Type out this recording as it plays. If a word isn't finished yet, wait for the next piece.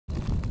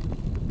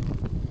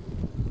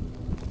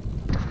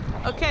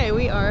Okay,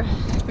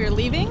 we're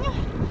leaving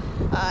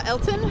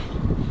Elten,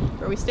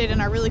 where we stayed in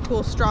our really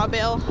cool straw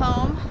bale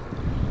home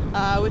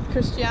with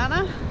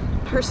Christiana.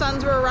 Her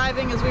sons were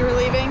arriving as we were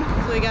leaving,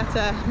 so we got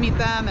to meet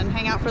them and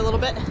hang out for a little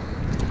bit.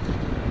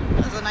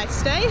 It was a nice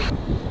stay.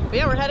 But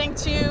yeah, we're heading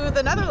to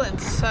the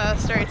Netherlands.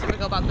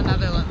 Stereotypical about the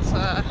Netherlands.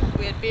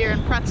 We had beer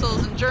and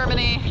pretzels in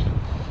Germany.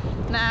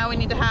 Now we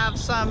need to have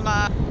some,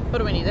 what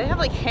do we need? They have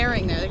like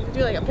herring there. They can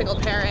do like a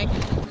pickled herring.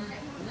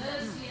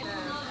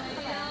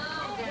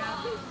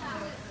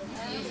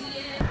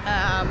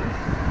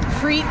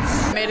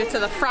 Frites. Made it to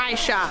the fry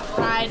shop.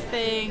 Fried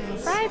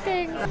things. Fried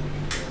things.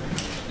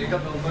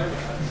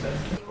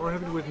 Or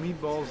have it with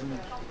meatballs and...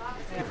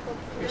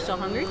 You're still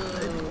hungry?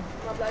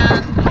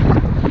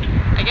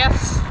 I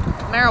guess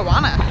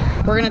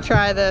marijuana. We're gonna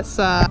try this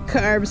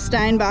Carb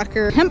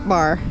Steinbacher hemp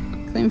bar.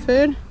 Clean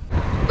food.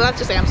 But that's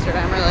just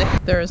Amsterdam, really.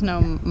 There is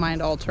no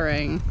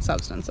mind-altering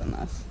substance in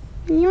this.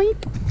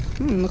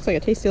 Looks like a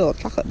tasty little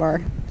chocolate bar.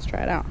 Let's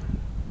try it out.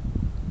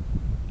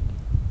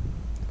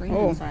 Green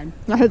inside.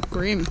 That's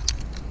green.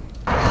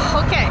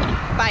 Okay,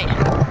 bye.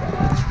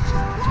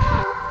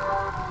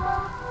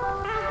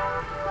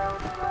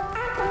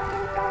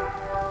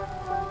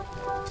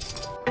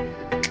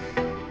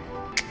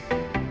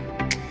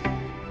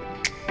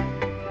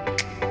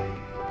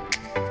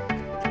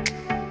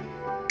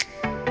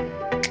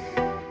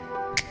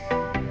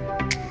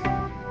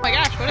 Oh my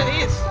gosh, what are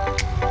these?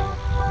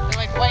 They're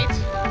like white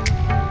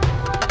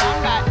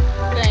combat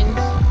things.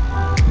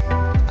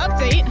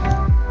 Update.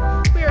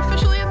 We are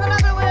officially in the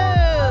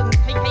Netherlands.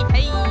 Hey, hey,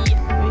 hey.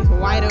 These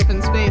wide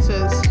open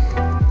spaces.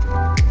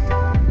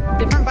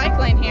 Different bike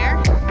lane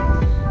here.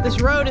 This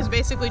road is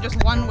basically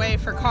just one way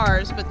for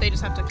cars, but they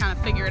just have to kind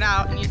of figure it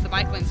out and use the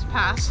bike lanes to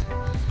pass.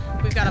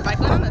 We've got a bike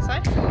lane on this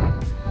side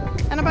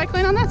and a bike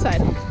lane on that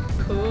side.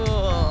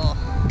 Cool.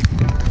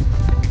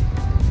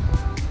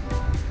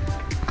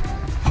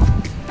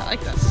 I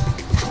like this.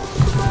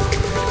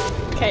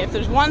 Okay, if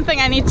there's one thing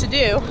I need to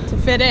do to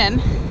fit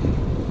in,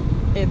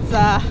 it's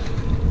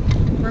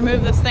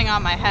remove this thing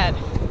on my head.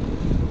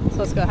 So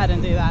let's go ahead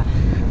and do that.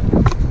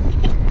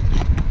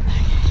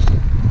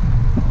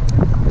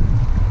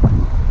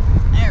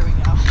 There we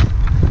go.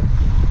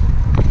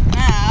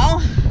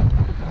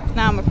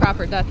 Now I'm a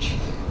proper Dutch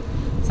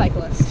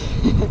cyclist.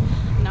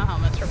 No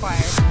helmets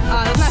required.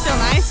 Doesn't that feel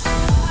nice?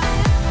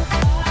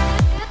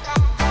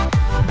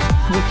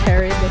 We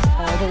carried this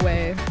all the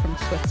way from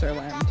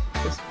Switzerland.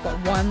 Just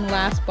one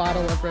last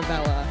bottle of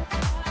Ravella.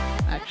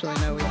 Actually,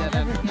 no, we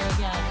didn't.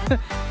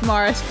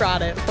 Morris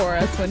brought it for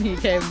us when he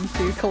came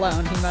to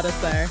Cologne. He met us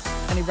there,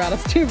 and he brought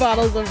us 2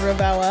 bottles of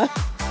Ravella.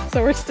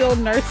 So we're still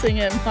nursing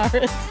it,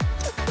 Morris.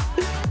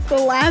 It's the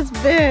last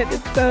bit.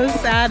 It's so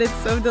sad.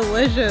 It's so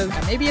delicious.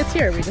 Maybe it's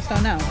here. We just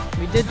don't know.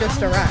 We did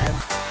just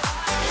arrive.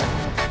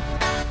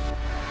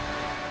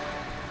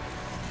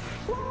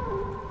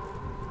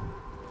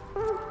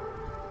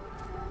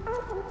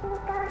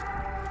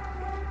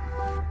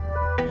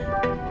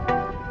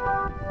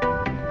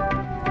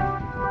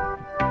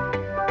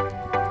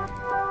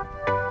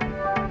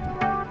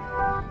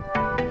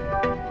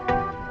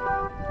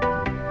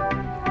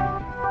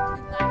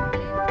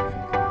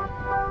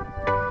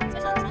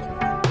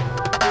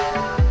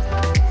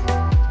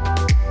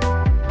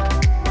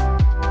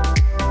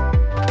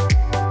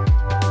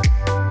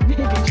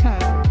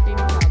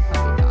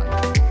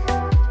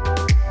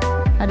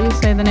 How do you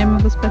say the name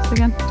of this place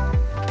again?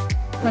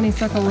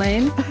 Honeysuckle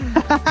Lane.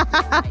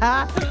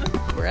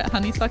 We're at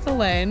Honeysuckle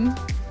Lane.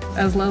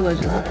 As Lola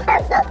just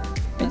said.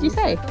 What did you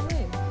say?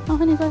 Oh,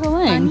 Honeysuckle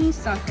Lane.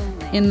 Honeysuckle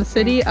Lane. In the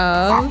city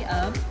of...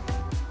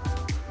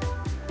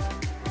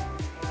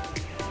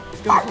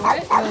 Go for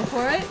it. Go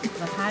for it.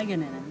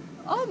 Wageningen.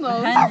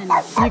 Almost.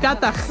 Wageningen. You got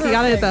it.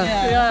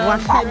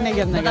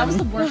 Wageningen. But that was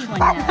the worst one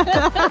yet.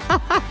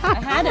 I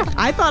had it.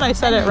 I thought I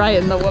said it right,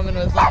 and the woman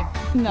was like,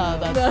 "No,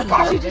 that's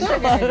not even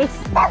close."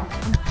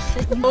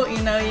 Oh,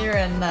 you know you're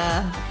in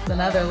the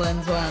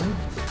Netherlands one.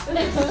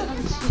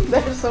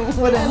 There's some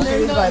wooden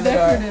shoes by the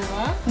door.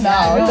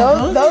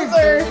 No,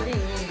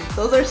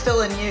 those are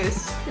still in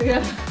use.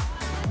 Yeah.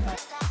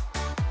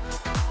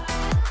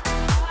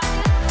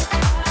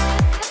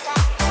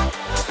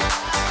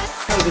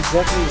 That's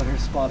exactly what her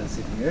spot is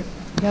in here.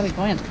 You gotta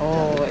go in.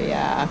 Oh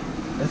yeah.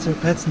 That's her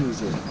pet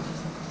snoozer.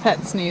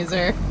 Pet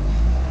snoozer.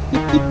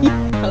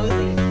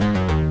 Cozy.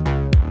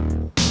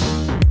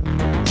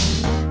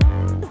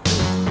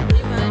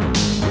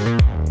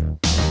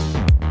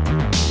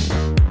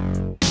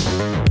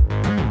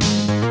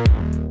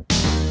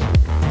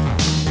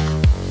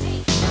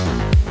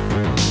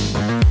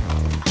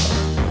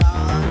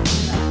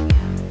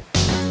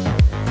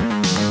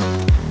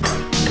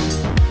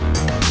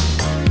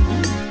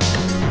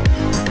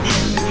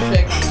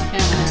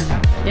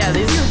 Yeah,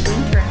 these are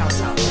winter house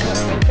houses.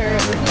 Winter,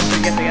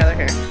 let's get together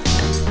here.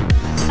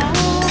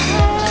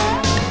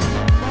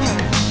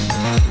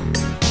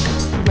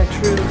 My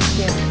true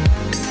skin.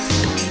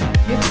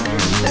 Yeah,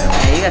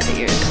 you got the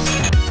ears.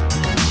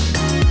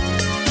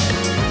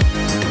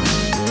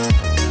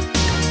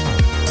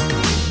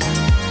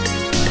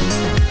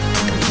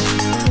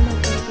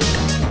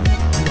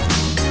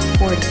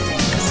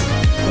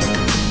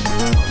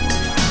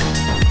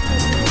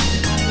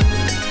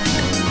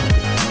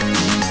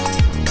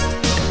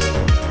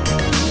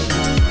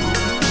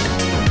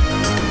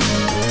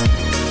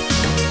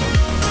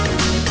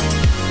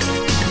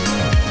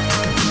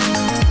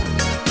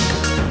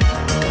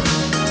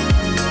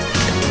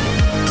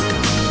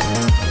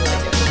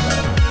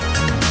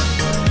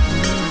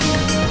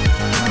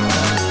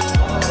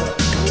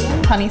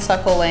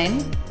 Honeysuckle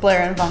Lane,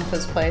 Blair and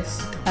Vanka's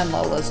place, and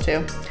Lola's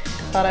too.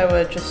 Thought I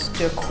would just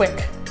do a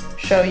quick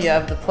show you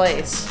of the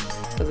place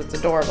because it's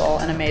adorable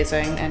and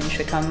amazing, and you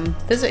should come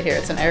visit here.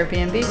 It's an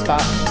Airbnb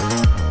spot.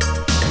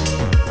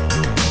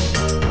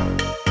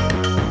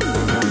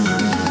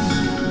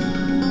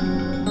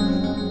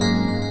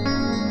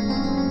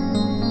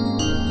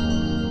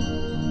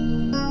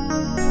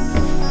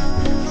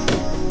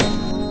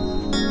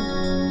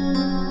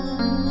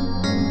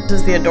 This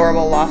is the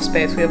adorable loft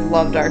space. We have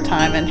loved our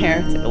time in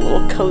here. It's like a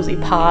little cozy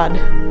pod.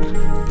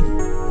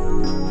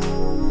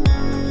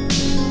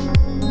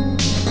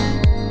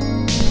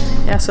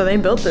 Yeah, so they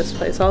built this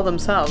place all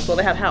themselves. Well,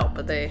 they had help,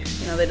 but they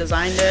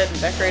designed it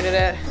and decorated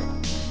it.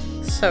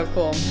 So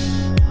cool.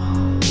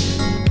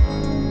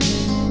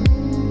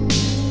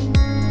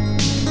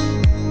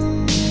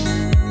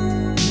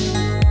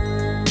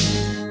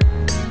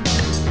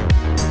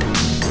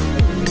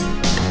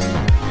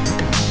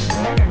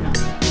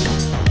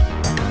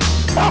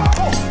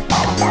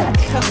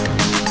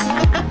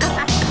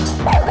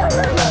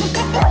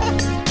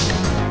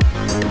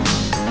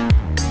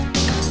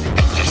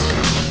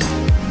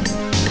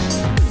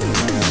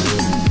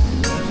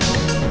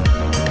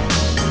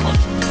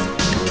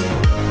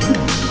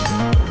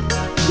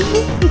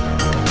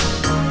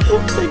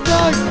 Big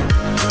dog.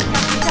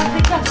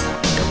 Pick up.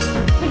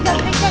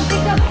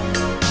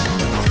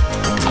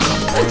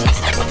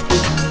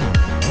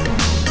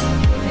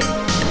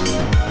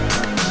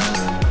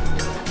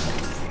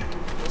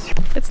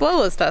 It's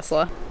Lola's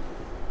Tesla.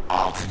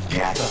 All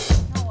together.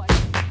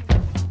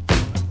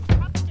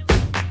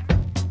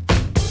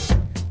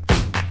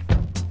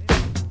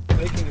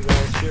 Making it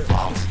all shit.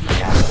 All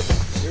together.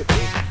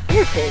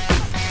 You're big.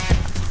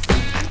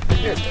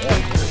 You're big.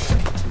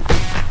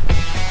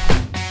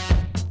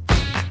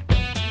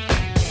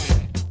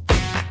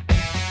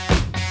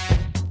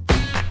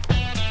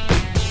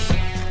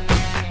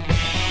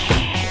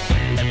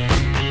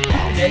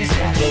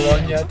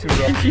 Bologna to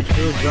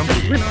jump.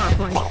 We're not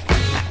like.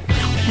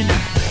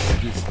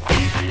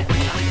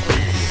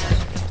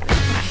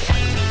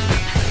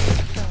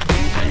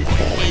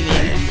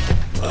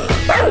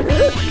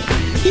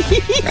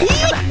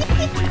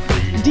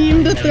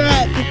 Deemed a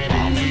threat.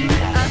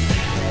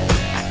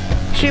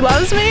 She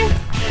loves me.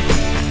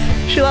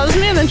 She loves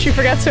me, and then she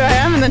forgets who I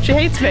am, and then she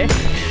hates me,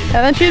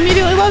 and then she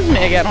immediately loves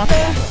me again.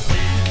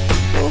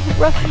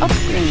 Rough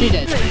upbringing. She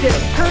did. Did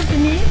it hurt the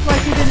knee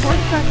like you did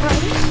horseback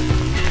riding?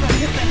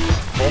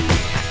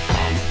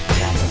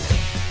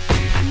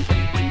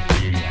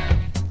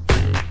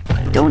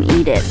 Don't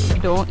eat it.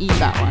 Don't eat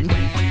that one.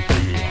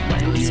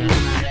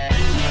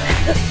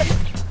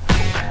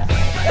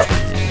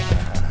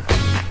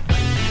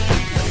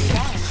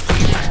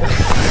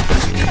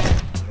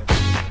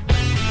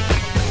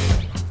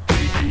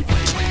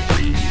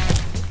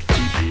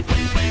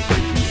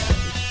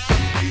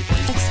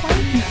 This one,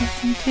 you get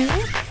some too.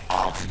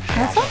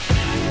 That's all?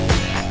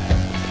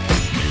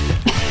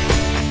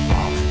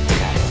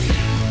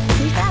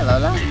 Who's that,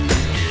 Lola?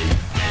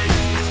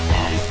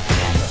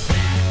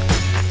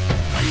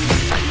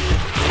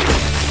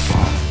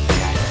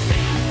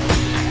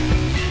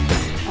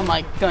 I'm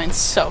like going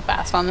so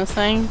fast on this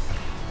thing.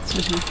 It's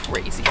just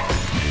crazy.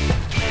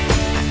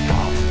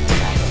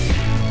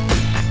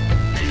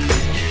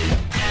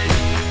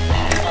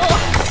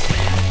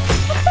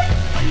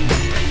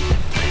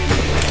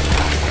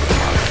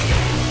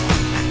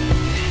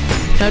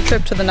 No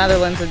trip to the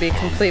Netherlands would be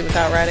complete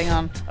without riding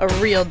on a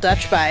real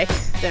Dutch bike.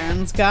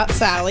 Darin's got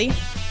Sally.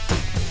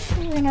 What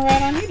are we gonna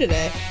ride on you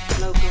today?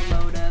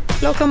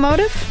 Locomotive.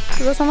 Locomotive?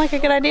 Does that sound like a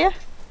good idea?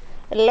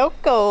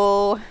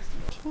 Loco.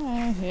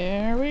 Okay,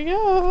 here we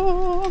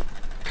go.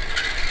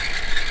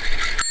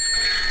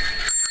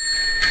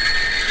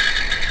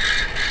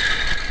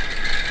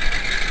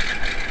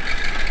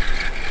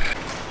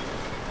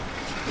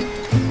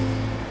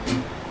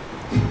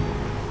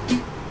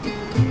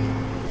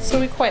 So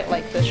we quite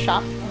like this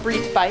shop,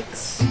 RaD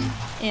Bikes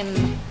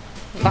in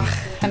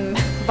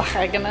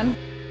Wageningen.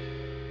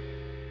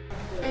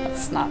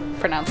 That's not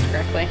pronounced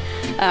correctly.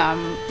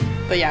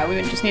 But yeah,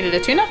 we just needed a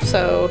tune-up,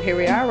 so here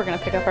we are. We're gonna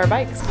pick up our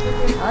bikes. I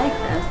like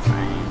this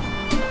sign.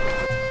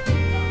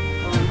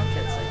 Oh, and look,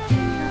 it's like,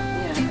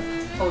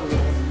 yeah. Oh,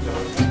 yeah.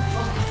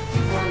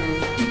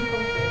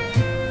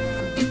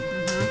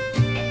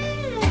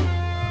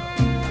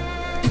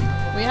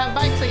 We have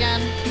bikes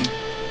again.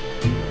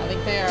 I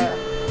think they are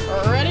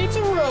ready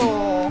to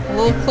roll. A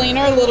little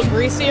cleaner, a little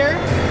greasier.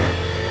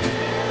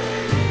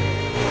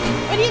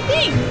 What do you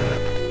think?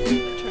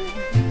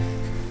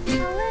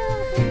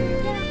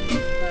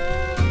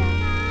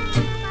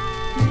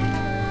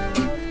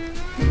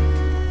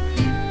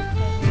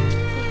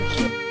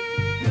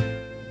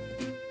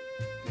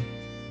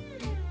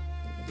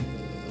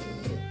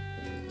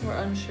 We're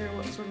unsure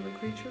what sort of a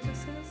creature this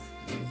is.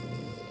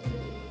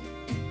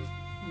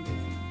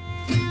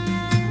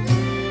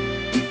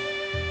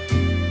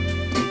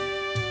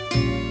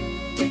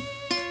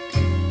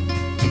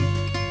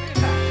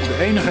 De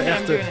enige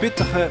echte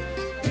pittige.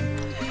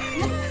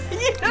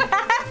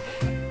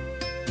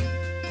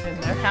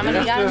 How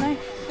many guys?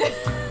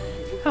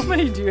 How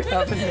many do you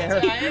have in there?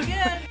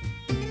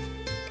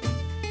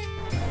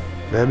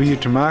 We hebben hier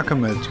te maken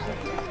met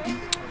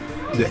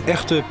de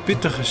echte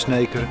pittige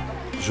sneker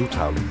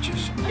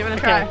zoethoudertjes. Give it a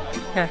try.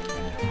 Okay.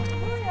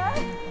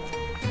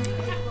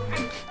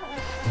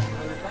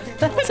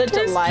 That's a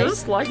delight.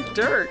 Just like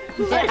dirt.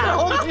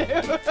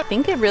 I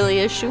think it really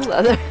is shoe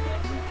leather.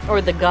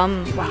 Or the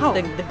gum, Wow.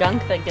 the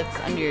gunk that gets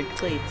under your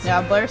cleats.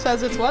 Yeah, Blair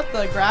says it's what?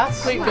 The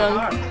grass? Cleat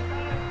gunk.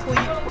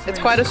 It's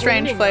quite a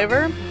strange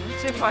flavor.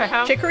 See if I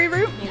have. Chicory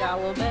root, You got a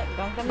little bit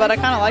gunk in but I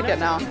there? kind of like it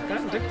now.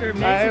 They're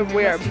amazing.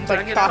 Weird. It's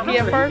like chalky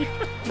at first.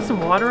 Some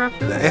water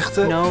after De this?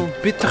 echte No.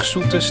 pittig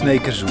zoete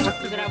snekerzoete.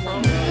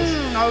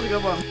 That was a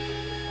good one.